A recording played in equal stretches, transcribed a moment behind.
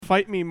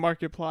Fight me,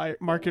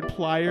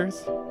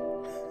 Markipliers.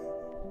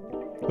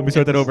 Let me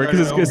start that over because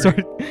it's gonna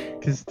start.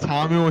 Because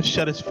Tommy won't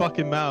shut his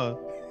fucking mouth.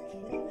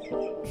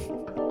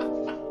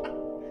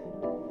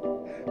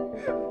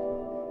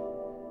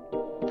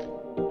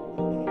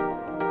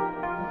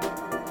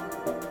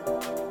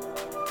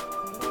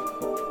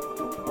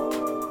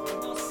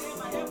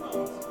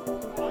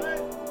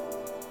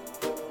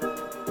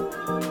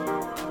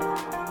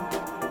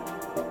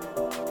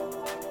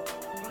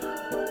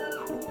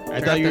 I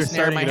thought you were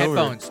starting my it over.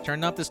 headphones.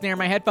 Turn up the snare in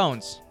my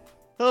headphones.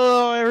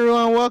 Hello,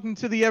 everyone. Welcome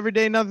to the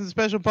Everyday Nothing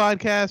Special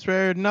podcast,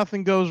 where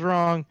nothing goes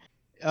wrong.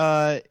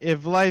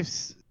 If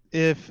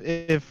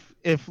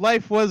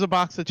life was a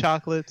box of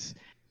chocolates,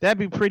 that'd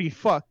be pretty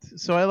fucked.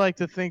 So I like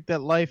to think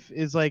that life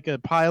is like a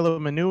pile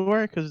of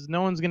manure, because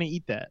no one's gonna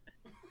eat that.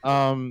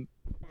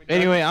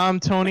 Anyway, I'm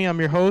Tony. I'm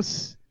your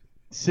host.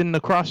 Sitting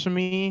across from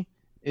me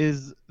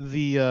is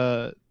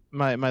the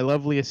my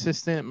lovely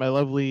assistant, my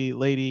lovely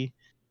lady,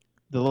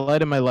 the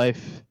light of my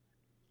life,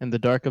 and the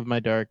dark of my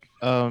dark.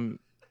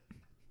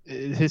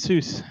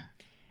 Jesus.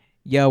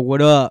 Yo,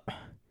 what up?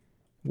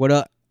 What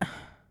up?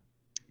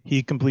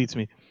 He completes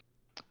me.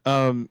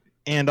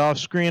 And off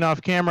screen,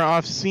 off camera,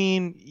 off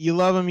scene, you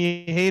love him,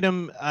 you hate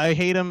him, I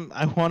hate him,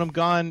 I want him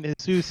gone.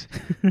 Jesus.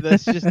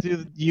 Let's just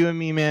do you and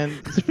me, man.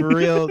 It's for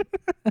real.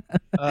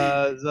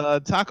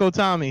 Taco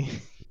Tommy.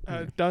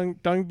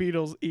 Dung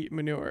beetles eat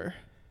manure.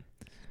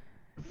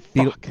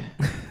 Fuck.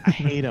 I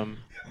hate him.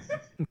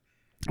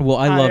 Well,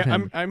 I love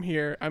him. I'm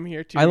here. I'm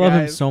here too. I love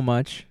him guys. so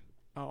much.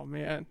 Oh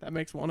man, that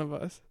makes one of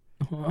us.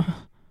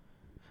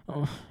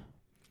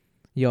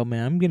 Yo,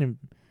 man, I'm gonna.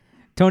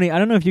 Tony, I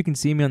don't know if you can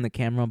see me on the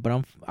camera,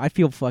 but I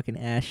feel fucking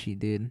ashy,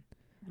 dude.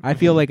 I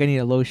feel like I need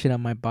a lotion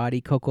on my body,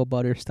 cocoa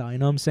butter style. You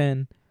know what I'm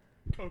saying?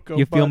 Cocoa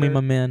You feel butter. me,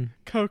 my man?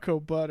 Cocoa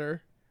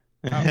butter.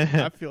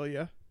 I feel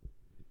you.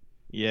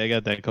 Yeah, I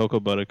got that cocoa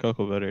butter,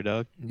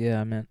 dog.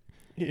 Yeah, man.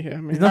 Yeah,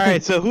 man. All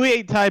right, so who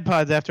ate Tide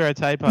Pods after our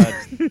Tide Pods?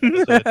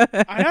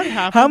 I had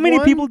half. How of many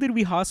one. people did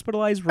we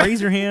hospitalize?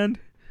 Raise your hand.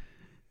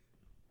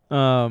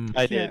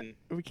 I didn't.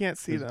 We can't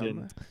see Just them.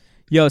 didn't.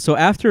 Yo, so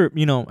after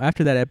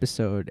that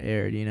episode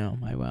aired, I There's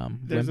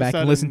went a back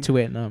and listened sudden-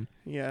 to it, and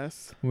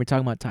Yes. when we were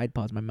talking about Tide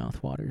Pods, my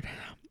mouth watered.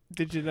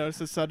 Did you notice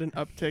a sudden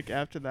uptick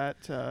after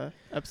that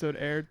episode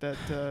aired? That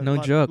No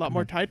lot, joke. lot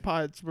more Tide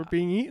Pods were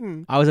being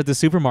eaten. I was at the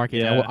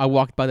supermarket. Yeah. And I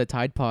walked by the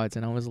Tide Pods,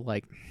 and I was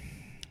like,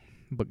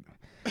 but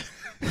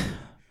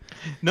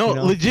No, You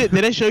know? legit.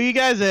 Did I show you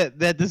guys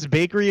that this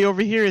bakery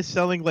over here is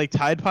selling like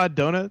Tide Pod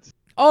donuts?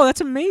 oh,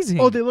 that's amazing.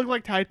 Oh, they look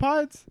like Tide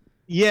Pods.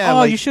 Yeah. Oh,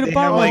 like, you should have they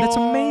bought have, one. like, That's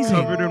amazing.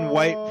 covered in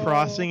white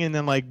frosting and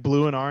then like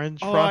blue and orange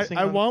Oh, frosting.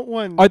 I on- want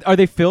one. Are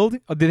they filled?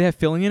 Or do they have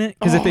filling in it?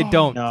 Because if they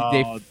don't, No,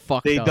 they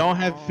fucked They up. don't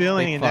have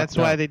filling, They and that's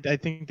fucked why up. I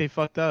think they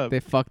fucked up.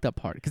 They fucked up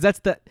hard. Because that's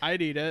the.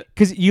 I'd eat it.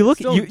 Because you look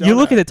Still you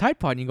look donut. at the Tide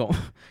Pod and you go,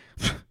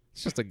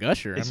 it's just a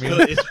gusher. It's, I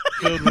mean, it's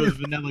filled with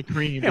vanilla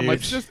cream. Yeah, dude. like,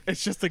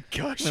 It's just a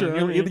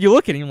gusher. you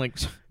look at it and you're like,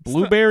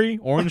 blueberry,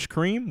 orange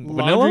cream,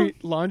 vanilla.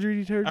 laundry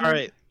detergent. All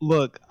right,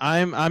 look,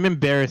 I'm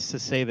embarrassed to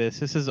say this.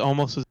 This is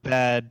almost as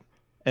bad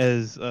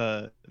as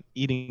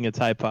eating a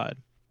Tide Pod.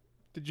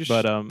 Did you?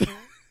 But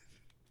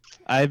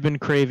I've been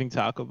craving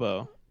Taco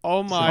Bell.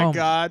 Oh my Oh,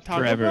 God,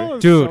 Taco forever. Bell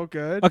is Dude. so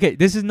good. Okay,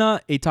 this is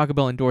not a Taco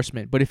Bell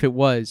endorsement, but if it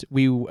was,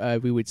 we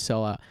would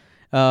sell out.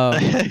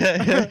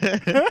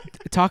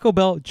 Taco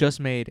Bell just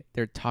made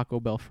their Taco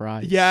Bell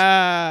fries.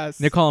 Yes.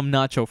 They call them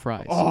nacho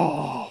fries.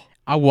 Oh.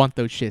 I want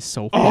those shit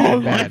so Oh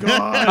fucking my bad.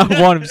 God.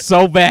 I want them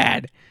so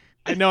bad.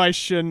 I know I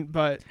shouldn't,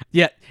 but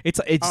Yeah, it's.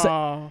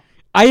 oh,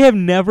 I have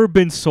never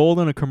been sold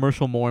on a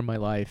commercial more in my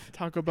life,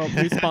 Taco Bell,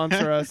 please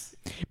sponsor us.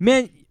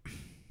 man.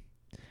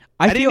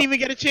 I feel, didn't even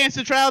get a chance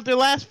to try out their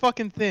last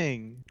fucking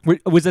thing.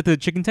 Was that the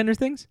chicken tender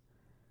things?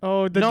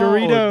 Oh, the No,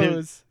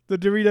 Doritos, the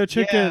Dorito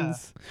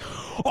chickens.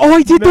 Oh,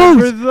 I did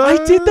Remember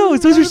those. I did those.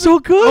 Those are so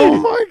good. Oh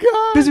my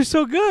God. Those are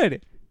so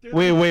good.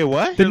 Wait,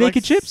 what? The They're,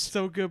 naked chips?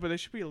 So good, but they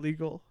should be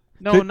illegal.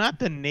 No, The- not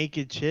the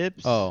naked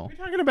chips. Oh, What are you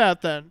talking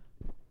about then?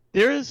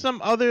 There is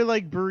some other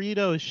like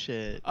burrito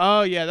shit.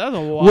 Oh yeah, that was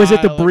a while was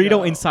it the burrito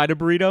ago. inside a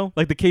burrito,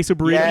 like the queso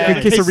burrito, Yeah.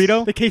 the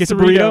quesarito, The Queso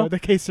quesarito. The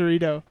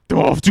quesarito.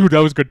 Oh, dude, that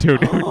was good too,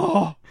 dude.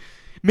 Oh.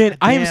 Man,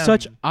 I am Damn.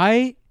 such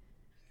I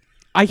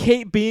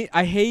hate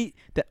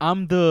that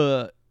I'm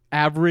the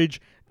average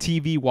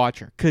TV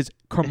watcher because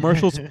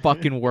commercials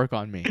fucking work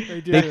on me. They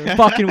do. They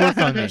fucking work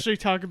on me. Especially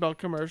Taco Bell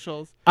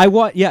commercials.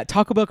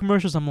 Taco Bell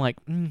commercials. I'm like,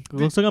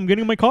 looks like I'm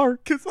getting in my car.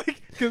 Cause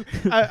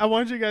I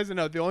want you guys to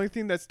know the only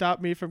thing that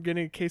stopped me from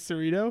getting a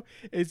quesarito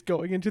is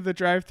going into the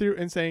drive-thru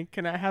and saying,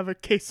 "Can I have a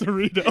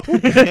quesarito?"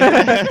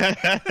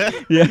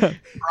 Yeah,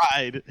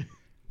 Pride.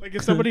 Like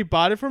if somebody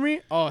bought it for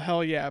me, oh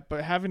hell yeah!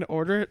 But having to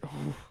order it,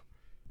 ooh,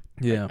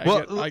 yeah.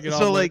 I get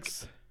so all like,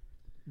 licks.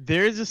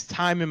 there's this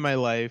time in my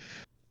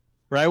life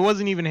where I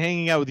wasn't even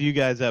hanging out with you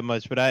guys that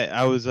much, but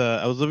I was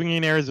living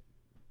in Arizona.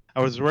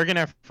 I was working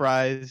at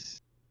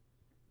Fry's,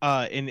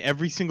 and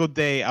every single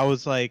day I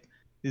was like,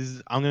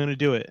 I'm gonna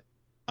do it.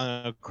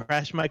 I'm gonna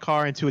crash my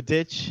car into a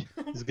ditch.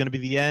 This is gonna be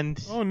the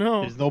end. Oh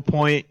no! There's no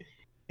point.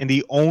 And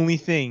the only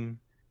thing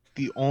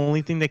the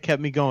only thing that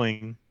kept me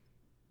going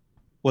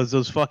was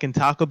those fucking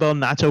Taco Bell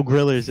nacho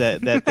grillers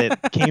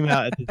that came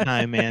out at the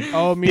time, man.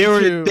 Oh, me They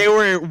too.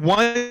 were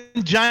one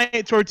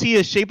giant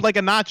tortilla shaped like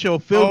a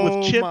nacho filled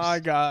with chips, Oh my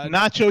god.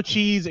 nacho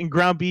cheese, and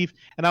ground beef,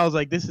 and I was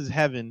like, this is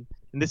heaven.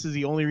 And this is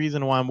the only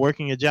reason why I'm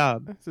working a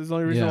job. This is the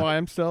only reason Yeah. why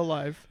I'm still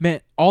alive.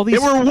 Man, all They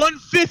these were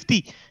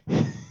 150.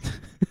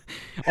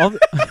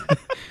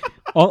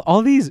 all,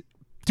 all these,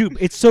 dude.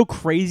 It's so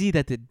crazy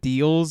that the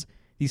deals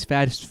these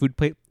fast food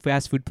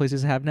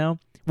places have now,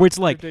 where it's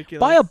like Ridiculous.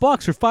 buy a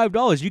box for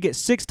 $5, you get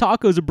 6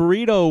 tacos, a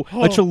burrito,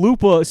 Oh. a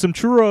chalupa, some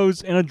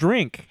churros, and a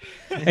drink,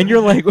 and you're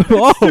like,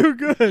 oh, Too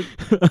good.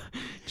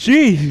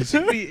 jeez.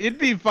 It'd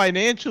be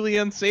financially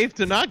unsafe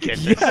to not get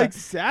Yeah. this.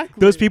 Exactly.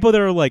 Those people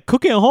that are like,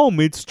 cook at home,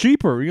 it's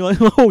cheaper. You're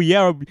like, oh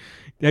yeah,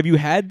 have you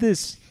had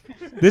this?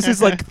 This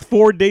is like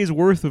 4 days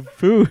worth of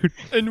food.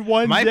 in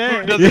one My day.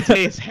 food doesn't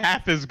taste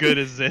half as good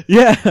as this.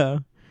 Yeah.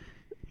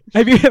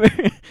 Have you ever?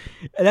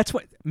 That's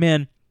what,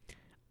 man.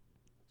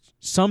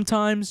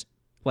 Sometimes,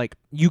 like,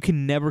 you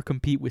can never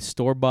compete with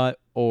store bought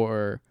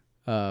or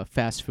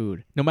fast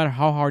food. No matter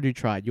how hard you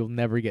try, you'll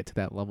never get to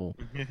that level.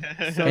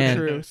 So And-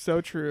 true.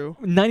 So true.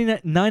 9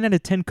 out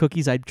of 10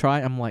 cookies I try,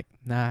 I'm like,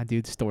 nah,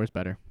 dude, store's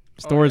better.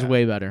 Store's yeah.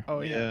 way better.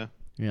 Oh yeah. Yeah.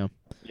 Yeah.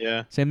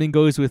 Yeah. Same thing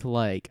goes with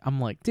like, I'm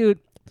like, dude,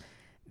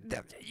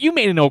 you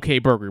made an okay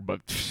burger, but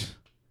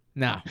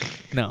no.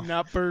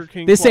 Not Burger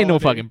King. This ain't no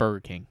quality. fucking Burger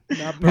King.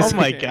 Not Oh Burger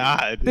my King.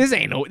 god. This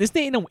ain't no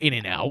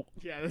In-N-Out.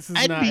 Yeah, this is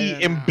I'd not. be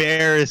it.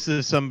 embarrassed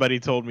if somebody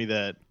told me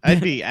that. I'd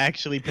be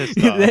actually pissed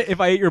off.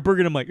 If I ate your burger,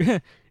 and I'm like,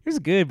 it's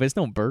good, but it's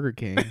no Burger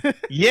King.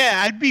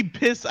 Yeah, I'd be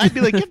pissed. I'd be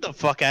like, get the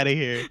fuck out of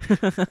here.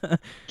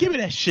 Give me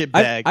that shit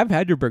back. I've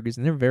had your burgers,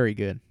 and they're very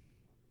good.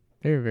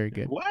 They're very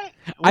good. What?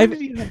 I've- What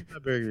have you had my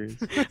burgers?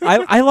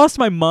 I lost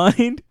my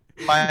mind.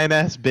 Fine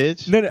ass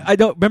bitch. No, I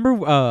don't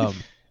remember.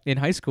 In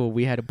high school,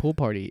 we had a pool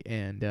party,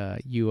 and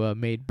you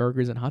made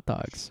burgers and hot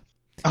dogs.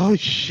 Oh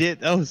shit,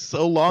 that was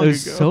so long It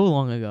was ago. so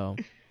long ago.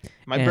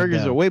 my and,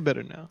 burgers uh, are way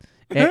better now.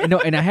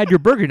 And I had your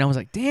burger, and I was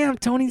like, "Damn,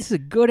 Tony, this is a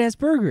good ass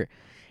burger."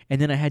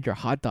 And then I had your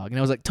hot dog, and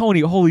I was like,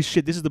 "Tony, holy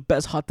shit, this is the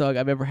best hot dog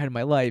I've ever had in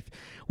my life.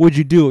 What'd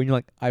you do?" And you're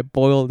like, "I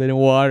boiled it in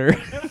water."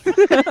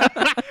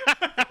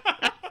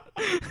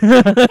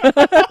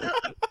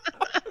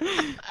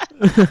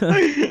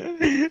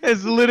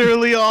 That's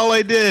literally all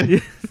I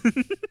did.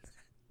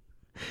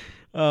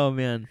 Oh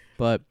man!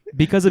 But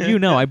because of you,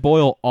 no, I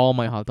boil all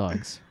my hot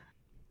dogs.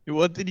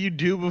 What did you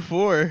do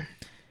before?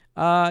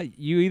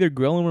 You either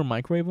grill them or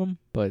microwave them,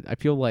 but I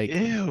feel like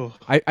Ew.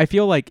 I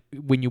feel like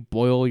when you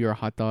boil your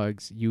hot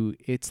dogs,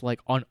 it's like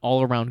an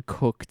all around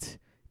cooked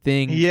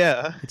thing.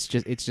 Yeah. It's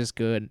just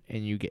good,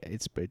 and you get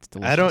it's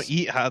delicious. I don't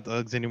eat hot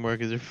dogs anymore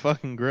because they're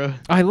fucking gross.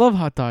 I love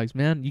hot dogs,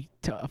 man.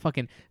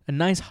 A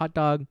nice hot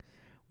dog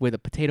with a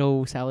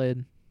potato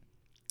salad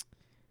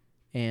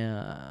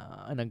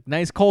and a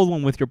nice cold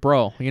one with your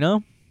bro. You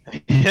know.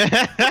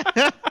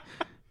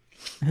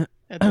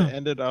 Had to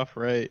end it off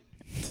right.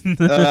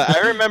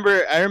 I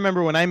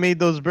remember when I made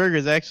those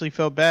burgers, I actually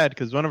felt bad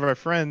because one of our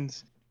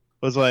friends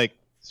was like,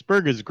 "This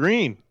burger's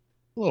green,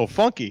 a little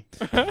funky."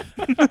 I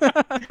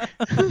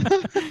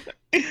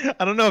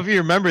don't know if you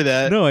remember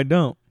that No, I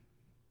don't.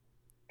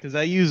 because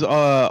I use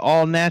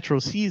all natural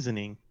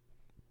seasoning,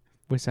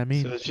 What's that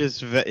mean? so it's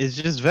just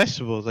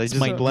vegetables. I It's just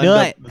my blend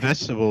nut. up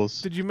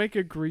vegetables. Did you make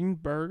a green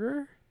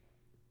burger?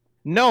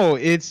 No,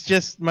 it's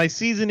just my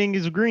seasoning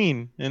is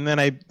green, and then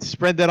I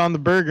spread that on the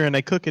burger and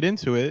I cook it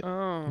into it,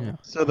 Oh. Yeah.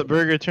 so the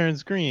burger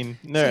turns green.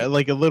 No,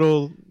 like a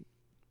little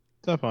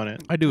stuff on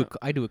it. I do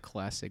a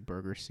classic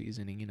burger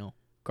seasoning. You know,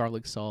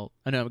 garlic salt.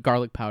 I know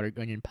garlic powder,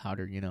 onion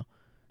powder. You know.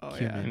 Oh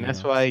Cumin. yeah. And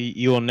that's why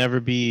you will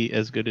never be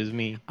as good as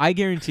me. I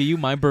guarantee you,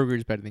 my burger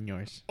is better than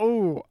yours.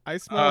 Oh, I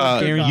smell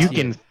a Aaron, cook-off. You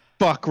can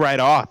fuck right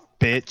off,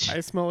 bitch. I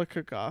smell a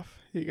cook-off.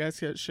 You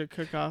guys should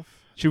cook off.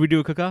 Should we do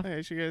a cook-off?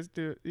 Hey, should you guys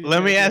do?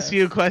 Let me ask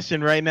you a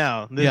question right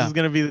now. This Yeah. is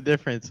gonna be the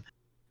difference.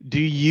 Do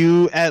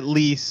you at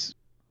least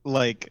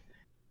like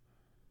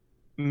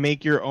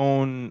make your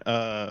own?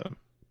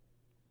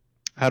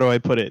 How do I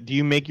put it? Do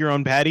you make your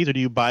own patties, or do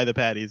you buy the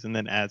patties and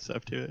then add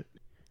stuff to it?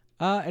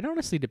 It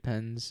honestly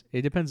depends.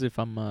 It depends if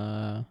I'm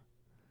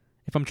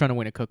trying to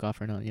win a cook-off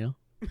or not. You know.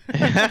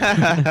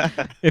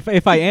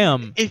 If I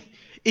am,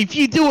 if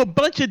you do a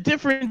bunch of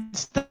different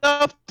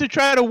stuff to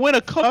try to win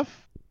a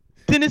cuff,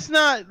 then it's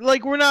not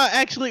like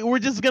we're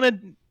just gonna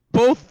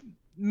both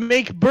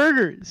make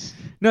burgers.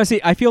 no. See,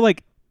 I feel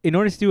like in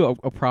order to do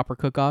a proper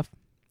cook-off,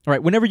 all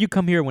right. Whenever you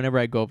come here, whenever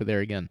I go over there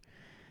again,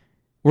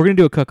 we're gonna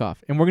do a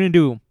cook-off, and we're gonna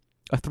do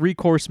a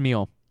 3-course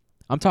meal.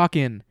 I'm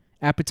talking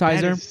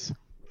appetizer. That is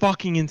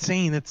fucking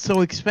insane. That's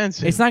so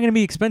expensive. It's not going to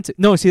be expensive.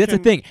 No, see, that's the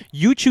Can- thing.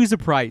 You choose the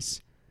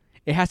price.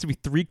 It has to be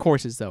 3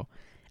 courses, though.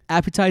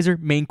 Appetizer,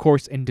 main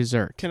course, and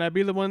dessert. Can I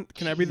be the one?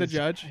 Can I be the Jesus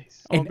judge?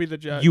 Christ. I want And to be the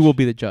judge. You will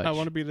be the judge. I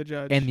want to be the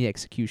judge. And the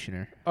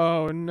executioner.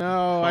 Oh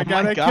no! I my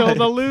gotta God. kill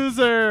the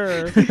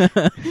loser.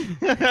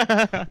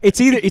 It's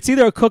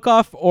either a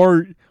cook-off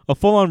or a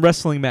full-on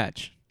wrestling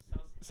match.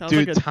 Sounds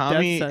Dude, like a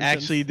Tommy death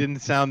sentence. actually didn't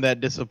sound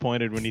that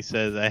disappointed when he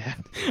says I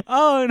have.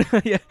 Oh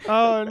no! Yeah.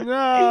 Oh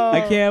no!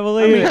 I can't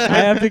believe it. I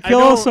have to kill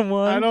don't-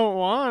 someone. I don't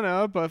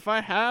wanna, but if I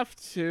have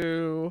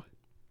to,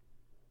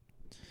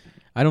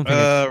 I don't think.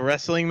 I-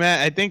 Wrestling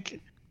match. I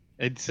think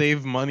I'd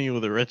save money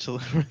with the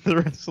wrestling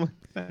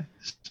match.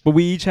 but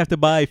we each have to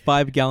buy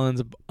 5 gallons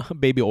of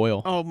baby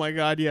oil. oh my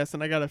god, yes,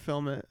 and I gotta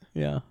film it.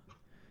 Yeah.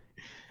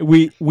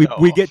 We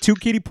No. get 2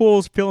 kiddie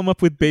pools, fill them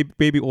up with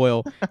baby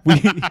oil.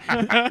 We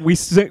we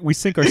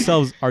sink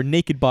our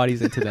naked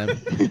bodies into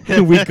them,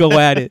 and we go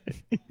at it.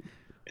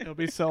 It'll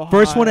be so hot.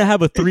 First one to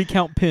have a 3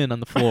 count pin on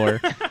the floor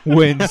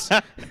wins.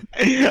 I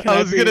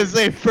was gonna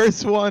say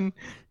first one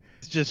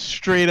is just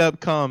straight up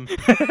cum.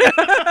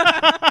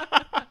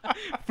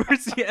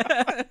 First,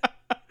 yeah.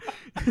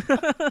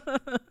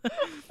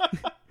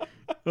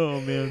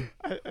 Oh man.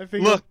 I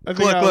think. Look, I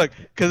think I'll- look,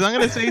 because I'm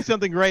gonna say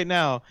something right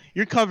now.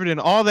 You're covered in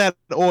all that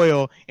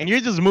oil, and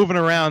you're just moving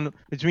around,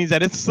 which means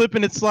that it's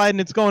slipping, it's sliding,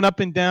 it's going up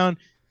and down.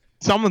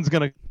 Someone's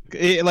gonna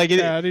Yeah,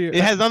 how do you-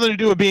 it has nothing to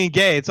do with being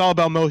gay. It's all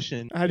about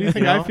motion. How do you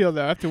think I feel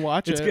though? I have to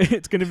watch it.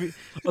 It's gonna be.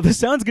 Oh, the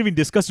sound's gonna be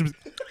disgusting.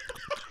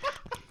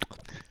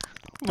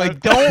 Like,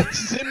 don't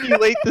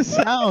simulate the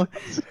sound.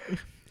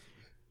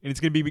 And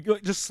it's gonna be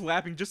just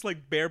slapping, just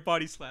like bare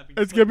body slapping.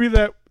 It's gonna be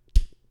that.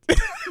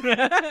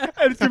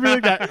 It's gonna be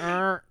like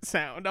that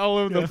sound all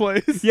over the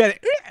place. Yeah.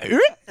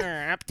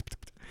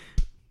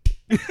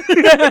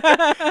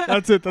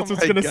 That's it. That's Oh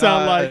what's my gonna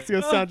sound like. God. It's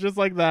gonna sound just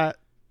like that.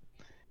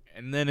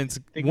 And then it's.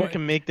 I think we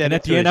can make that And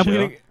at the into end,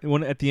 a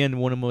show. at the end,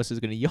 one of us is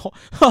gonna yell,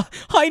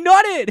 "I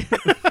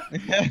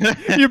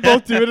nutted!" You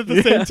both do it at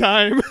the same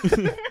time.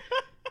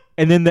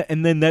 and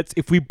then that's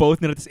if we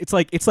both nut. It's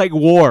like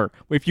war.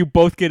 If you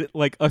both get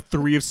like a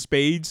 3 of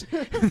spades,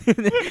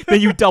 then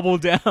you double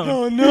down.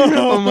 Oh no!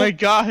 Oh my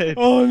god.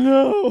 Oh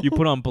no! You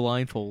put on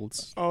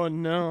blindfolds. Oh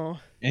no!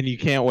 And you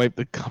can't wipe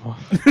the cum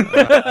off.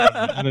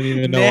 I don't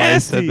even know why I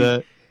said Nasty.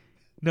 that.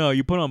 No,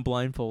 you put on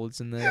blindfolds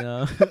and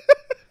then.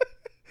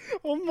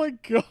 Oh my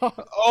god!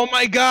 Oh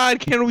my god,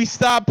 can we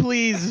stop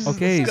please? This is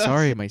Okay, disgusting.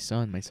 sorry, my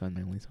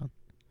only son.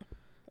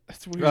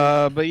 That's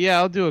weird. But yeah,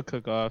 I'll do a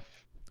cook off.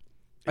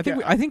 I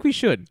think we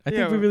should. I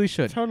think we really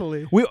should.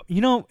 Totally. We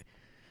Hold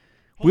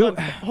on,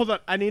 hold on.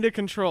 I need it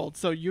controlled.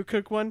 So you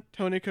cook one,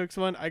 Tony cooks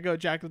one. I go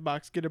Jack in the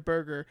Box, get a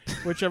burger,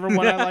 whichever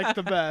one I like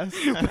the best.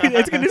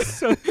 it's gonna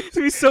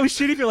be so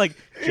shitty if you're like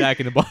Jack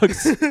in the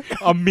Box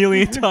a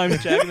million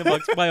times Jack in the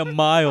Box by a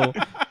mile.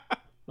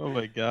 Oh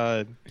my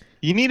god.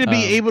 You need to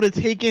be able to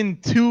take in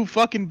 2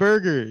 fucking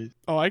burgers.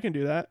 Oh, I can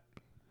do that.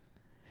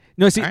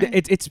 No, see,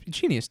 Alright. it's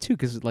genius too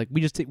because like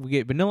we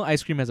get vanilla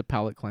ice cream as a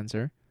palate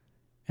cleanser,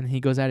 and then he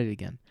goes at it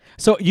again.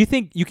 So you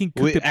think you can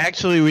cook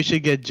Actually, we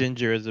should get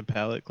ginger as a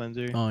palate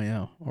cleanser. Oh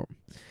yeah, or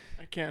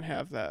I can't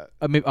have that.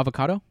 maybe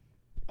avocado.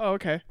 Oh,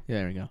 okay. Yeah,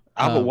 there we go.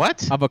 What?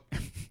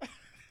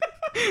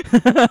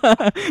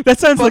 That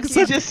sounds What like did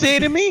you such, just say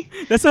to me?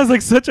 that sounds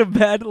like such a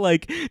bad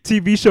like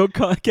TV show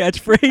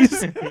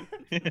catchphrase.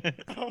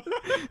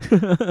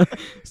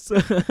 So,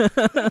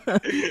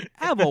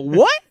 Ava,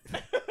 what?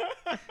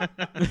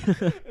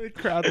 The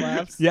crowd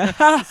laughs.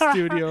 Yeah.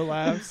 Studio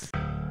laughs.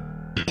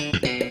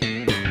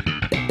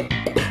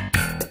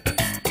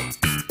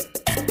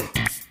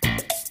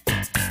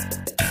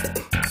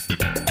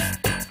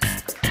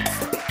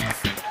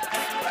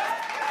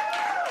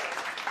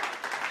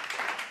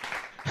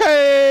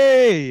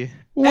 Hey!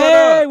 What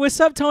Hey, up? what's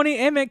up, Tony?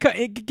 Hey, man,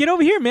 get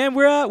over here, man.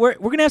 We're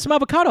gonna have some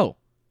avocado.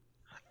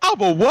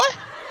 But what?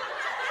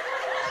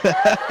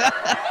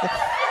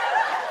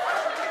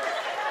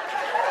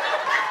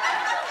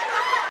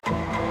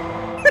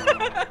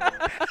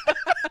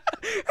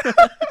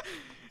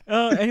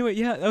 Anyway,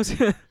 yeah, that was.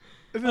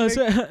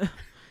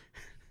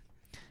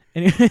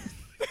 Anyway,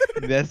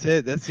 That's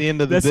it. That's the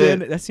end of the that's bit. the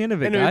end. That's the end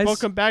of it, Anyway, guys.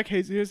 welcome back,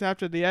 Jesus,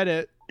 after the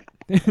edit.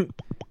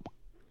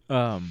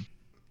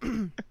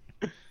 Anyway,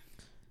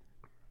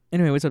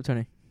 what's up,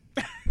 Tony?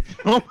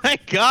 Oh my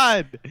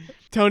god.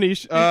 Tony,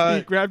 he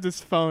grabbed his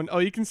phone. Oh,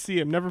 you can see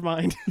him. Never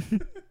mind.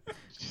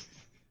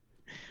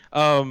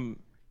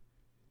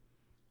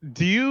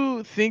 Do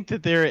you think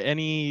that there are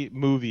any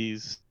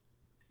movies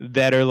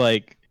that are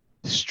like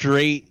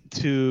straight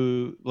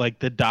to like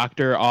the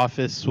doctor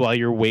office while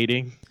you're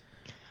waiting?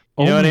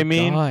 You know what I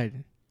mean?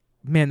 God.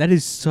 Man, that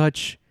is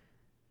such.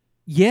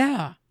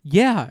 Yeah,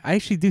 I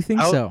actually do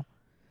think so.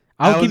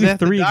 I I'll was give you at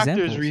the 3 doctor's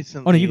examples.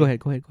 recently. Oh no, you go ahead.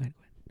 Go ahead.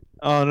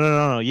 Oh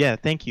no. Yeah,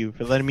 thank you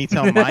for letting me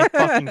tell my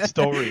fucking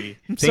story.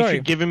 I'm Thanks sorry.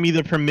 for giving me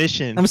the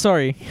permission. I'm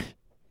sorry.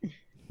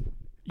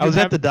 I was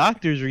at the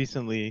doctor's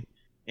recently,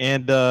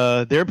 and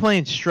they were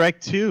playing Shrek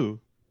 2.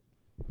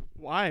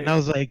 Why? And I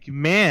was like,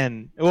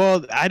 man,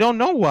 well, I don't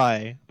know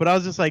why, but I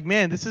was just like,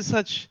 man, this is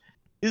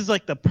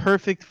like the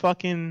perfect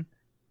fucking,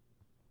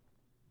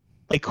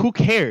 like, who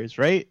cares,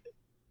 right?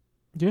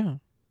 Yeah.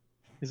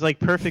 It's like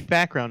perfect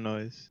background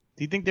noise.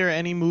 Do you think there are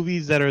any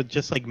movies that are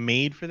just like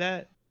made for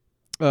that?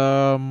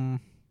 The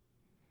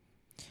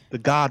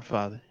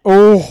Godfather.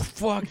 Oh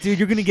fuck, dude,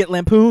 you're gonna get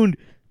lampooned.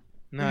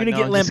 No, You're gonna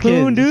get I'm just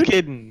lampooned, kidding, dude. Just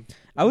kidding.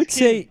 I would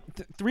say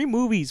 3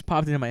 movies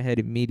popped into my head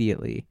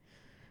immediately.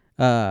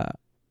 uh,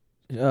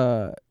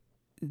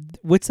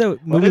 what's that Why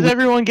movie? does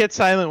everyone get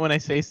silent when I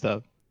say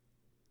stuff?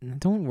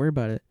 Don't worry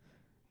about it.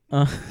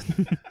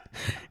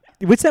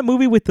 What's that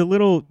movie with the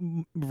little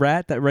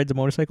rat that rides a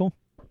motorcycle?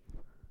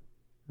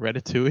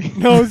 Ratatouille.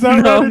 No, is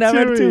that No, Ratatouille? not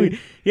Ratatouille.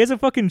 He has a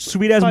fucking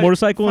sweet ass Fife-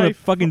 motorcycle and a Fife-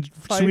 fucking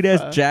Fife- sweet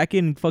ass jacket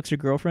and fucks your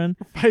girlfriend.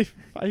 Fife.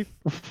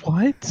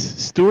 What?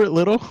 Stuart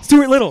Little?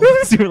 Stuart Little.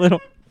 Stuart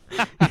Little.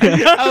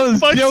 I was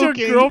Fuck your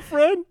joking.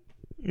 girlfriend?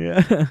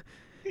 Yeah.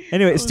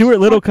 Anyway, was Stuart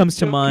Little fucking comes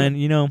to joking.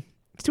 mind. You know,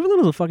 Stuart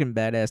Little's a fucking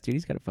badass dude.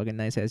 He's got a fucking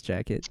nice ass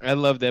jacket. I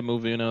loved that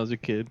movie when I was a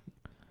kid.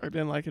 I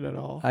didn't like it at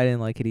all. I didn't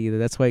like it either.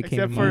 That's why it came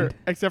to mind.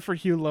 Except for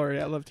Hugh Laurie.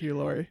 I loved Hugh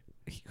Laurie.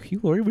 Hugh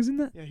Laurie was in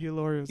that? Yeah, Hugh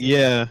Laurie was.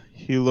 Yeah,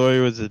 Hugh Laurie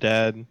was the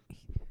dad.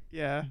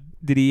 Yeah.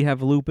 Did he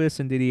have lupus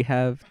and did he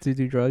have to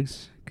do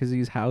drugs because of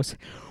his house?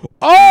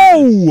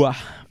 Oh!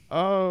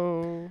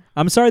 Oh.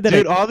 I'm sorry that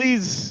Dude, all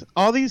these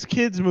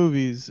kids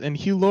movies and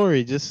Hugh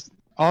Laurie, just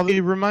all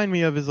they remind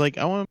me of is like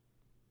I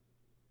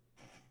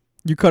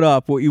you cut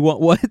off. What you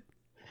want? What?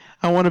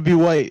 want to be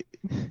white.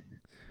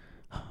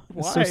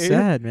 It's so Why?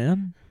 sad,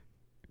 man.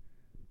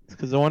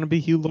 Because I want to be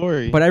Hugh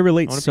Laurie. But I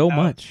relate wanna be so out.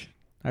 much.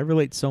 I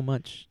relate so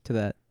much to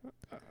that.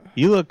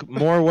 You look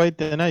more white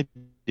than I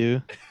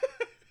do.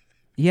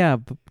 Yeah,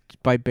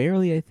 by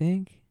barely, I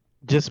think.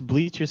 Just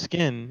bleach your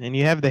skin, and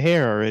you have the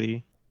hair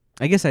already.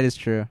 I guess that is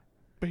true.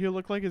 But he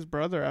looked like his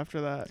brother after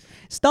that.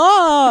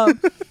 Stop,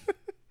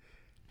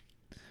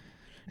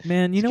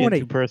 man. You know what?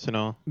 Too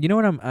personal. You know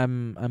what?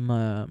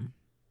 I'm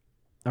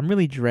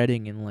really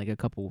dreading in like a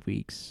couple of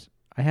weeks.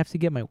 I have to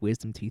get my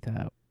wisdom teeth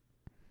out.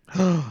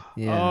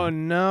 Yeah. Oh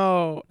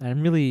no.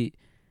 I'm really.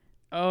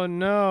 Oh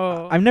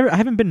no. I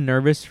haven't been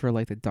nervous for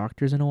like the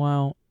doctors in a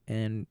while,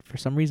 and for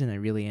some reason I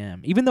really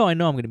am. Even though I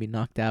know I'm gonna be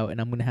knocked out and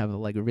I'm gonna have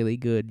like really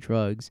good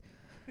drugs.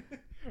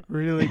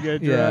 Really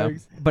good Yeah.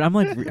 drugs. But I'm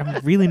like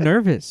I'm really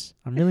nervous.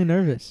 I'm really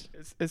nervous.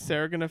 Is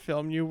Sarah gonna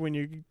film you when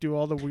you do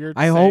all the weird?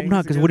 I hope sayings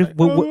not, 'cause and what you're if-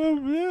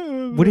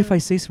 like, What if I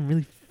say some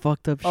really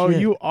fucked up Oh,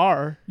 shit? you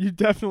are. You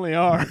definitely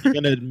are. You're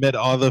gonna admit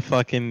all the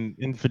fucking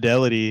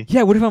infidelity.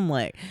 Yeah. What if I'm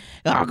like,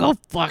 oh, go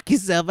fuck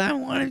yourself. I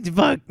don't want to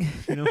fuck.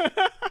 You know.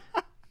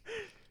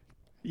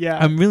 Yeah.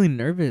 I'm really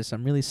nervous.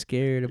 I'm really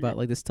scared about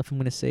like the stuff I'm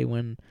gonna say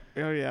when.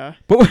 Oh yeah.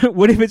 But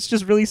what if it's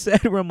just really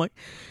sad where I'm like,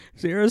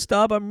 Sarah,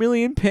 stop! I'm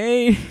really in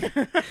pain.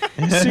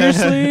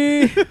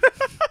 Seriously.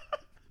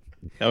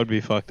 That would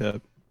be fucked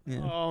up. Yeah.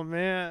 Oh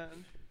man.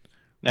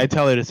 I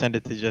tell her to send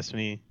it to just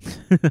me.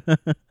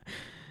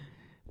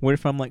 What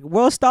if I'm like,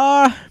 World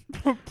Star,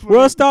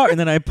 World Star, and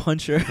then I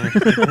punch her?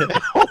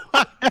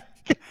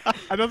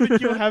 I don't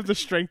think you'll have the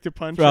strength to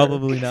punch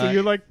Probably her. So not.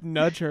 you like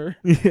nudge her.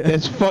 Yeah.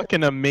 That's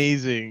fucking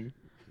amazing.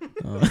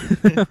 Oh.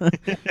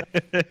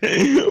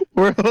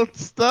 World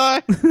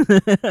Star.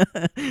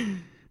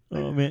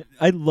 Oh man,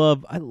 I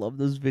love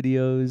those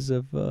videos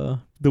of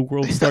the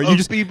World Star. You Of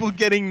just people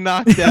getting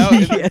knocked out.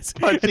 And yes,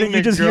 and punching then you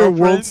their just hear World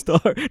girlfriend.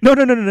 Star. No,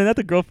 not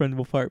the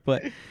girlfriend part,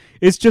 but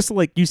it's just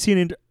like you see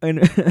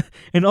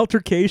an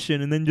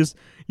altercation, and then just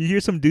you hear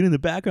some dude in the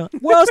background,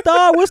 World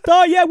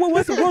Star, yeah,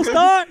 what's the World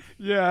Star?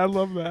 Yeah, I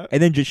love that. And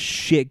then just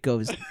shit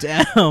goes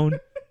down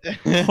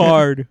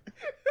hard.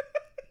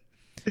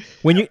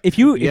 When if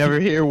you ever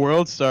hear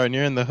World Star and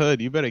you're in the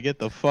hood, you better get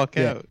the fuck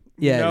Yeah. out.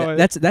 yeah, No,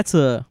 that's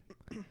a.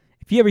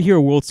 If you ever hear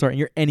a World Star and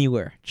you're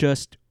anywhere,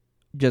 just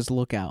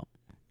look out.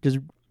 Just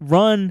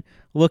run,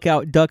 look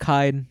out, duck,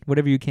 hide,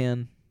 whatever you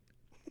can.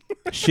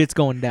 Shit's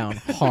going down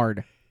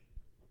hard.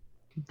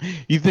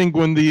 You think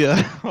when the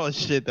oh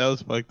shit, that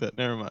was fucked up.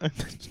 Never mind.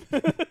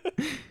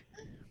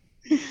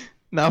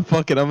 Nah,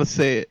 fuck it. I'm gonna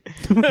say it.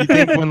 You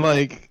think when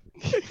like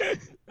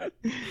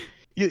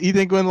you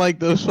think when like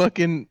those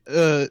fucking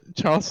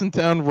Charleston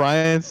Town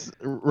riots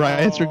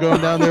were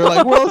going down, they were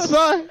like World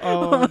Star.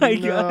 Oh my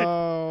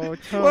no,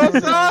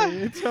 What's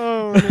Tony,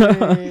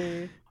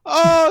 Tony.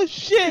 Oh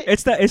shit.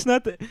 It's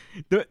not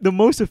the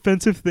most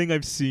offensive thing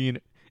I've seen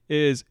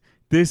is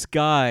this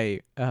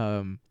guy.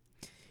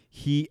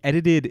 He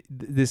edited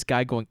this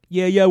guy going,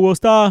 yeah, we'll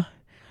star.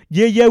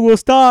 Yeah, we'll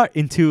start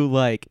into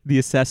like the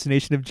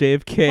assassination of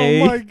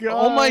JFK. Oh my god.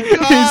 Oh my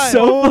It's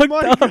so Oh fucked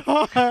my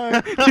up.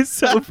 god. It's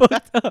so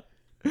fucked up.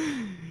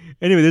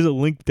 Anyway, there's a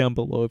link down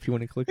below if you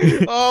want to click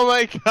it. Oh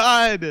my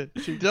god.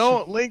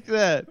 Don't link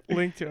that.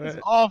 Link to It's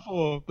it.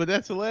 awful, but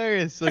that's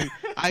hilarious. Like,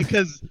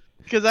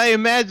 because I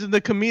imagine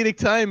the comedic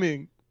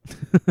timing.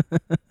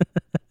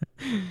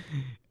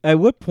 At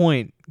what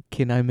point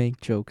can I make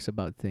jokes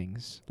about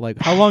things? Like,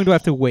 how long do I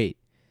have to wait?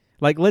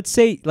 Like, let's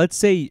say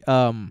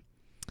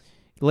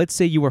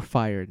you were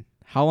fired.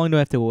 How long do I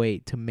have to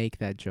wait to make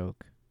that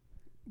joke?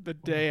 The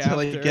day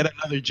Until after. you get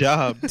another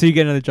job. Till you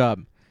get another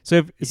job.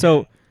 So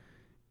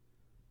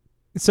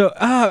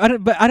I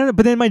don't know.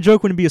 But then my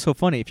joke wouldn't be so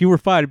funny. If you were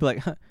fired, I'd be like,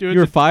 huh, Dude, you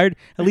were fired.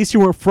 At least you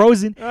weren't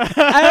frozen.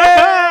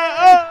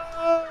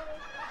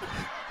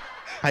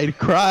 I'd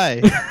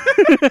cry.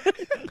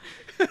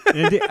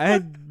 And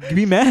I'd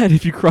be mad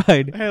if you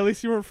cried. Hey, at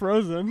least you weren't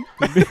frozen.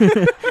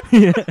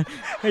 Yeah.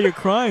 Hey, you're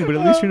crying, but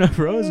at least you're not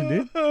frozen,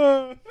 dude.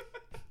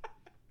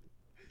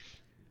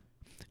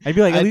 I'd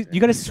be like, at least you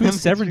got a That sweet makes me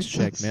severance so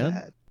check, man.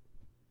 sad.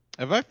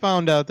 If I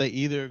found out that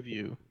either of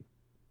you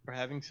are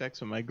having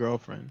sex with my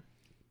girlfriend,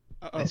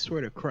 I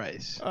swear to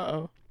Christ,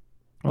 Uh-oh.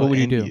 What I'll would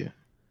you end do?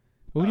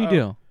 What would you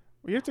do?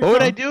 We have to What would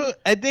come- I do?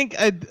 I think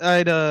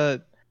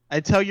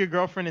I'd tell your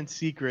girlfriend in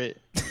secret.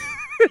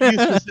 You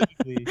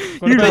specifically.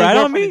 What You about rat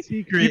your on girlfriend me? in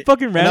secret, You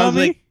fucking and rat I on was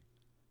me? like,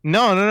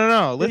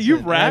 no. Listen, you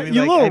rat? I mean,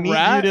 You like, little I need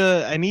rat.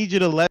 I need you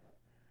to let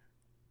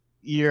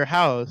your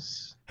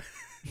house,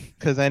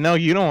 because I know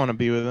you don't want to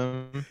be with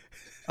him,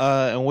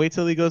 and wait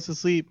till he goes to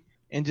sleep,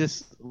 and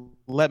just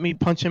let me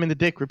punch him in the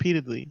dick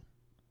repeatedly.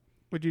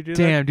 Would you do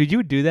that? Damn, dude, you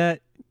would do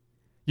that?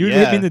 You would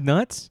hit me in Yeah. the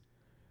nuts?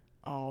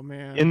 Oh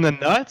man. In the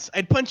nuts?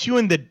 I'd punch you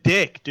in the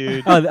dick,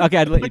 dude. Oh, okay,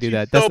 I'd let you Punch do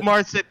that. So That's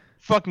Mars said,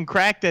 "Fucking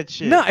crack that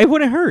shit." no, it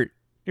wouldn't hurt.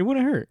 It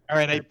wouldn't hurt. All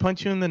right, I'd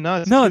punch you in the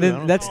nuts. No, too. then I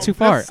don't- that's Oh, too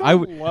far. That's so I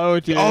would. low,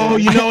 dude. Oh,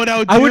 you know what I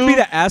would do? I would be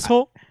that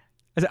asshole.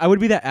 I would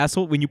be that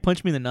asshole when you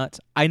punch me in the nuts.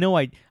 I know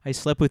I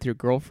slept with your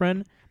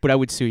girlfriend, but I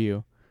would sue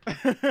you.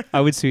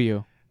 I would sue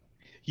you.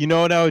 You know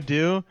what I would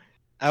do?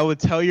 I would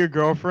tell your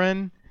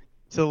girlfriend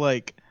to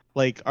like,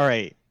 all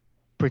right,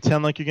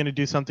 pretend like you're gonna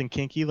do something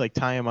kinky, like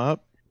tie him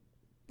up,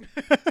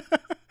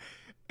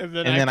 and and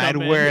then I'd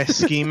come in. wear a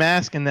ski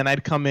mask, and then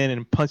I'd come in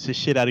and punch the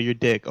shit out of your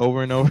dick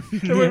over and over.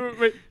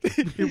 Wait.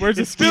 He wears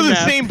a It's ski still the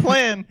mask. same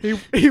plan.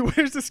 He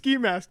wears a ski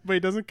mask, but he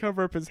doesn't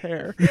cover up his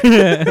hair.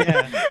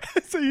 Yeah,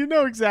 So you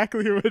know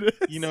exactly who it is.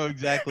 you know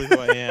exactly who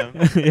I am.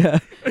 Yeah.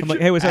 I'm like,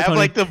 hey, what's I up, have Tony?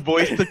 like the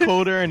voice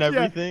decoder and Yeah.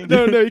 everything.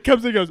 No, he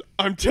comes and goes,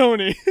 "I'm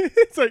Tony."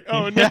 It's like,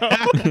 oh no.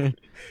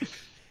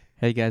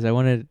 Hey guys, I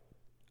wanted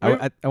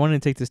Wait. I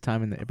wanted to take this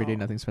time in the Everyday Oh.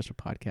 Nothing Special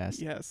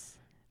podcast Yes.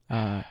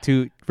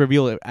 to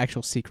reveal an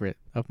actual secret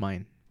of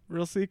mine.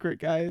 Real secret,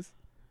 guys.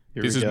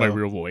 Here This we is my go.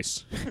 real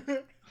voice.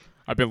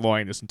 I've been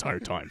lying this entire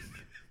time.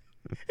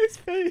 His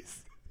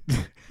face.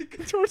 He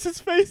contorts his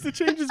face to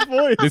change his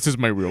voice. This is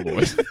my real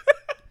voice.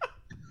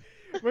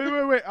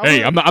 Wait.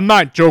 Hey, I'm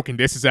not joking.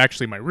 This is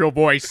actually my real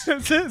voice.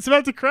 It's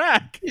about to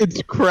crack.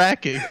 It's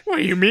cracking. What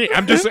do you mean?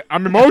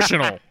 I'm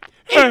emotional.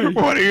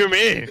 What do you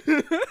mean?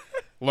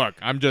 Look,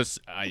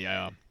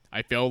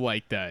 I feel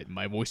like that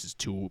my voice is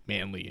too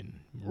manly and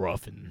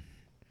rough and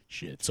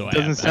shit. So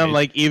Doesn't sound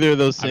like either of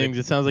those things.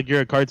 It sounds like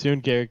you're a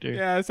cartoon character.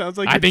 Yeah, it sounds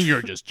like I think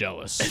you're just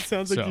jealous. It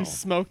sounds like you So,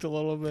 smoked a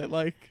little bit.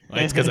 Like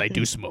it's because I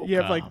do smoke. You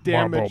have, like,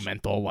 Marlboro damage.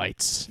 menthol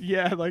lights.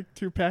 yeah, like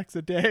 2 packs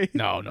a day.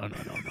 No.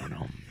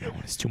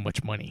 It's too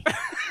much money.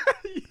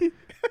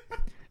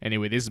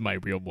 Anyway, this is my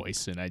real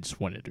voice, and I just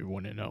wanted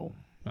everyone to know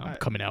I'm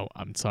coming out.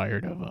 I'm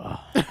tired of.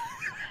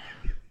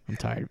 I'm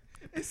tired.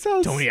 It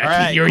sounds. Tony, I All can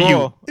right, hear cool. you.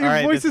 All Your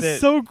right, voice that's is it.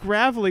 so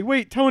gravelly.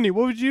 Wait, Tony,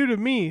 what would you do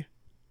to me?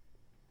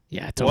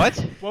 Yeah, Tony. What?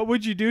 What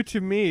would you do to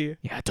me?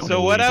 Yeah, Tony.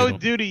 So what I you would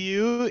do to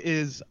you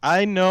is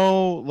I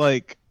know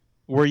like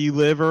where you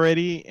live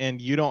already, and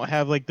you don't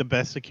have like the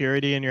best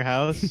security in your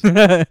house.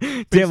 Damn,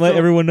 still- let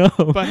everyone know.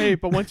 But hey,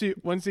 but once you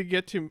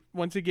get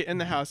in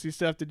the house, you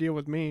still have to deal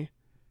with me.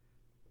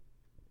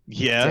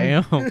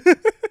 Yeah, Damn.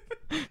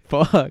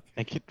 Fuck.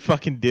 I can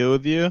fucking deal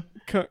with you.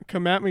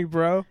 Come at me,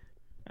 bro.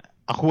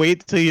 I'll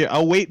wait till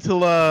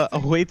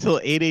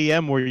 8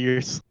 a.m. where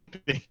you're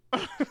sleeping.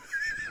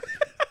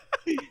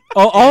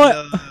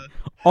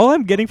 All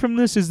I'm getting from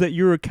this is that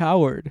you're a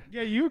coward.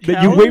 Yeah, you.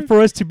 That you wait for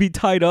us to be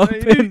tied up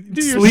Hey, and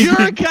do your- sleep.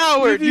 You're a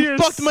coward. You do You your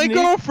fucked my sneak-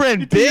 girlfriend,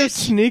 You do your bitch.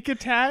 sneak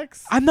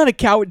attacks. I'm not a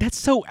coward. That's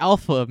so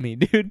alpha of me,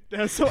 dude.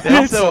 That's so.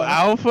 That's so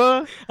alpha.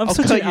 alpha. I'm I'll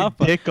such cut an your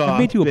alpha. dick I off,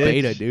 made you a bitch.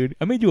 beta, dude.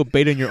 I made you a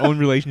beta in your own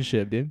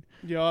relationship, dude.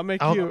 Yo, I'll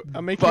make I'll you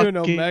an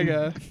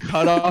omega.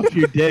 Cut off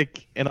your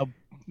dick, and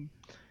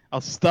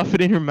I'll stuff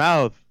it in your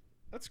mouth.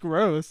 That's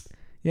gross.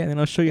 Yeah, and then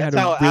I'll show you That's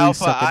how how to really alpha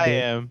suck a I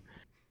dick. am.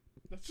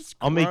 That's just.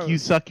 I'll make you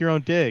gross. suck your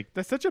own dick.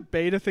 That's such a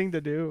beta thing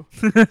to do.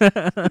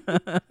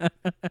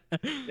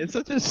 It's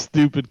such a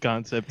stupid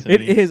concept to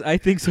It me. is. I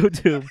think so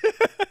too.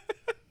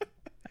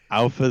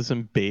 Alphas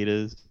and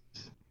betas.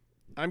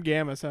 I'm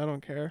gamma, so I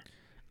don't care.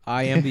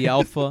 I am the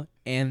alpha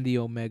and the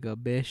omega,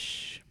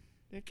 bish.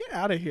 Yeah, get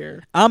out of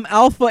here. I'm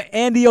alpha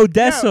and the Yeah,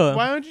 Odessa.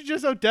 why don't you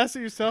just Odessa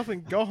yourself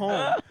and go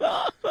home?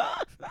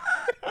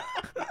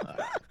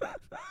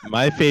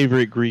 My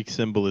favorite Greek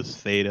symbol is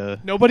theta.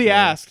 Nobody Yeah.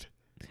 asked.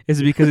 Is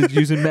it because it's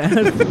using math?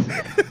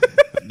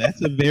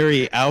 That's a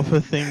very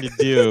alpha thing to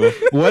do.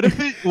 What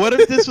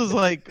if this was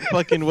like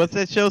fucking what's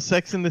that show,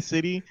 Sex in the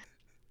City?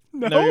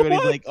 No, And everybody's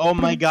what? like, oh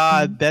my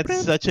god,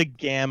 that's such a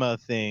gamma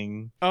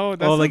thing. Oh,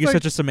 that Oh, like sounds you're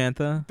such a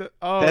Samantha.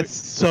 That's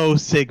so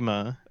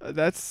sigma.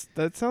 that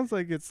sounds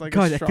like it's like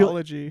God, I feel-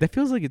 astrology. That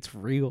feels like it's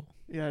real.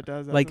 Yeah, it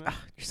does. Like, doesn't it?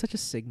 you're such a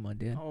sigma,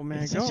 dude. Oh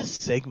man, It's go such a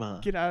sigma.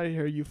 get out of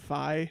here, you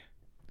phi.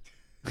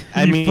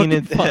 I You mean, fucking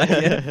it, fi-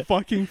 yeah.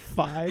 Fucking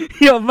phi.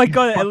 Yo, my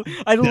God,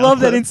 I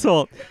love that Delta.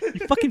 insult.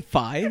 You fucking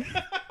fi.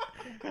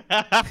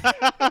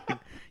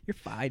 You're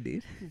fi,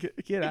 dude.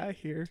 Get out of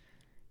here.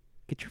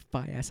 Get your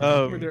fi ass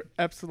out. Um, With their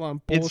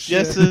epsilon bullshit.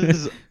 it's just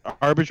as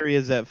arbitrary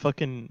as that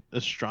fucking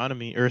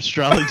astronomy or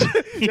astrology.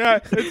 yeah,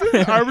 it's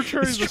as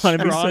arbitrary as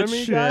Astronomy's such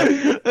astronomy,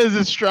 shit. guy. as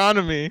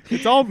astronomy.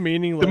 It's all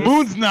meaningless. The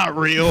moon's not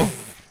real.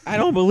 I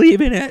don't believe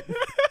in it.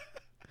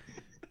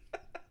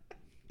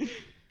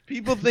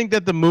 People think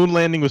that the moon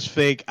landing was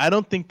fake. I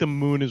don't think the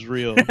moon is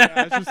real.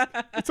 Yeah,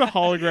 it's a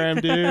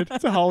hologram, dude.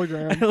 It's a I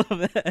hologram. love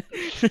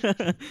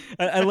that.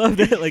 I love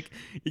that. Like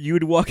you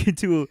would walk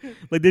into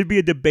like there'd be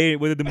a debate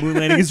whether the moon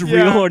landing is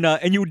real Yeah. or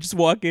not, and you would just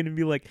walk in and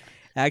be like,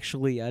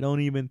 "Actually, I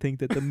don't even think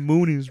that the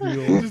moon is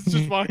real."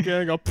 just walk in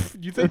and go,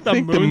 "Pff, you I think,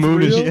 think the the moon's moon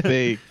real? is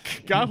fake.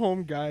 Go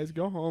home, guys.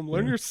 Go home.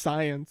 Learn your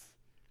science.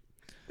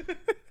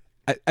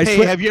 I Hey,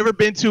 swear- have you ever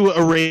been to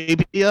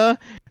Arabia?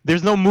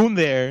 There's no moon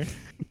there.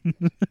 You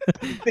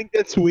think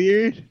that's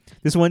weird?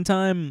 this one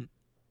time,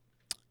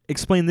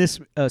 explain this,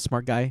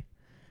 smart guy.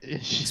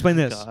 Explain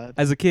this. God.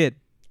 As a kid,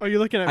 Oh, you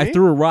looking at I me?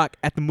 threw a rock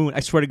at the moon. I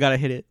swear to God, I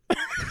hit it.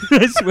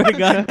 I swear to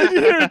God. Did you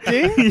hear a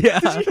ding? Yeah.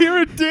 Did you hear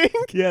a ding?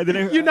 Yeah.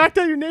 Then You knocked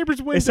out your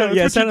neighbor's window. It sounded,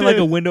 That's it what you sounded like a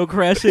did. window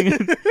crashing.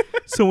 And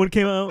someone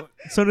came out.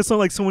 Sounded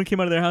like someone came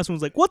out of their house and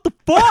was like, "What the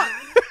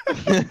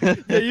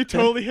fuck?" Yeah, you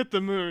totally hit the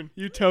moon.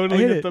 You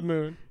totally hit hit it. the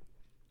moon.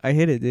 I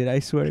hit it, dude. I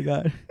swear to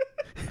God.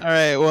 All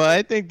right, well,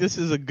 I think this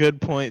is a good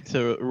point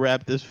to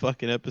wrap this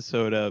fucking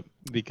episode up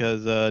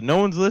because no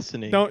one's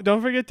listening.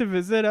 Don't forget to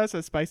visit us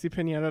at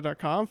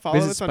spicypinata.com. Follow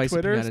Visit us on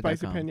Twitter, spicypinata.com.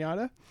 Spicy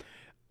Pinata.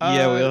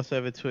 Yeah, we also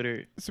have a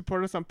Twitter.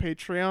 Support us on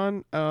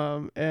Patreon.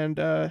 And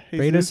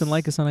Rate us and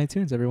like us on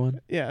iTunes,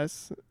 everyone.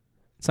 Yes,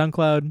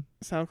 SoundCloud.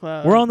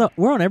 SoundCloud.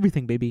 We're on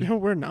everything, baby. No,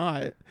 we're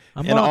not.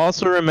 I'm And on-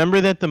 also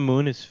remember that the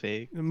moon is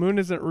fake. The moon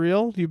isn't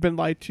real. You've been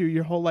lied to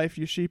your whole life,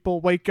 you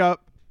sheeple. Wake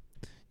up.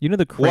 you know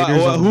the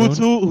craters on the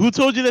moon? Who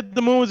told you that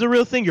the moon was a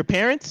real thing? Your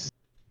parents?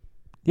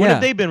 When Yeah.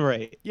 have they been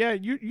right? Yeah,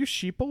 you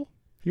sheeple.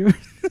 You-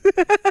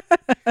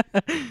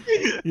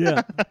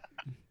 yeah.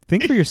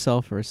 Think for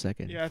yourself for a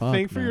second. Yeah, Fuck,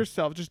 think for man.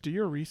 yourself. Just do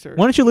your research.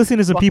 Why don't you listen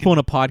to some people on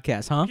a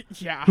podcast, huh?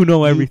 Yeah. Who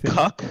know You everything.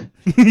 cuck.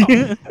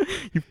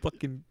 You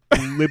fucking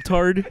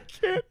libtard.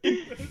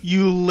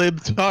 You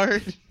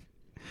libtard.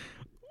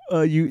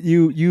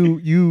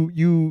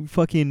 You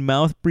fucking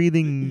mouth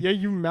breathing. Yeah,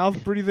 you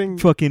mouth breathing.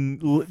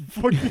 Fucking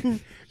fucking.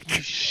 You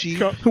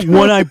sheep.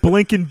 one eye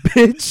blinking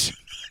bitch.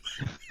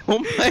 Oh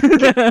my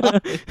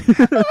god.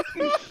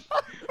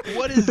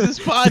 What is this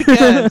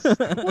podcast?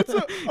 What's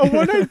a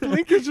one-eyed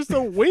blink is just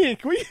a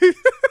wink.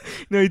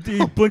 No,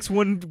 he blinks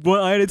one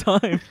eye at a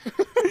time.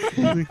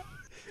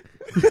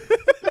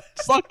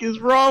 Fuck is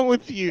wrong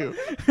with you?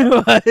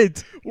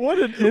 What? What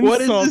an insult,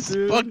 What is this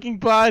dude. fucking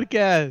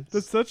podcast?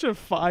 That's such a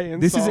fi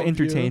insult. This is dude.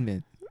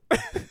 entertainment.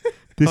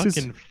 This is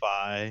fucking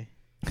fi.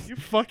 You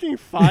fucking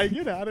fi.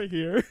 Get out of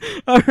here.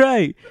 all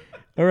right.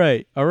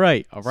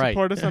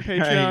 Support us on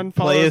Patreon. Alright,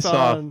 Follow play us us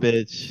off, on.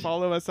 bitch.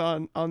 Follow us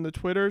on the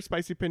Twitter,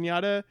 Spicy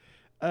Pinata,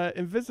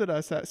 and visit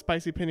us at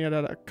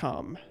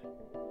spicypinata.com.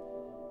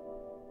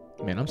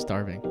 Man, I'm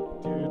starving.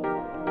 Dude.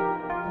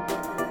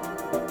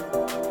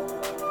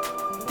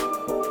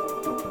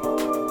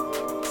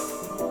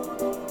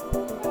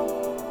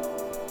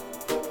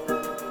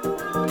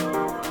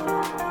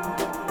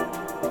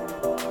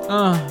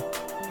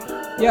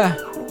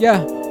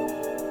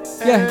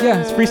 Yeah,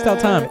 it's freestyle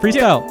time.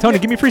 Freestyle. Tony,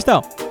 give me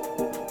freestyle.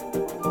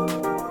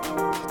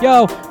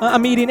 Yo,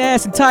 I'm eating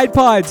ass and Tide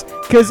Pods,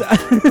 cause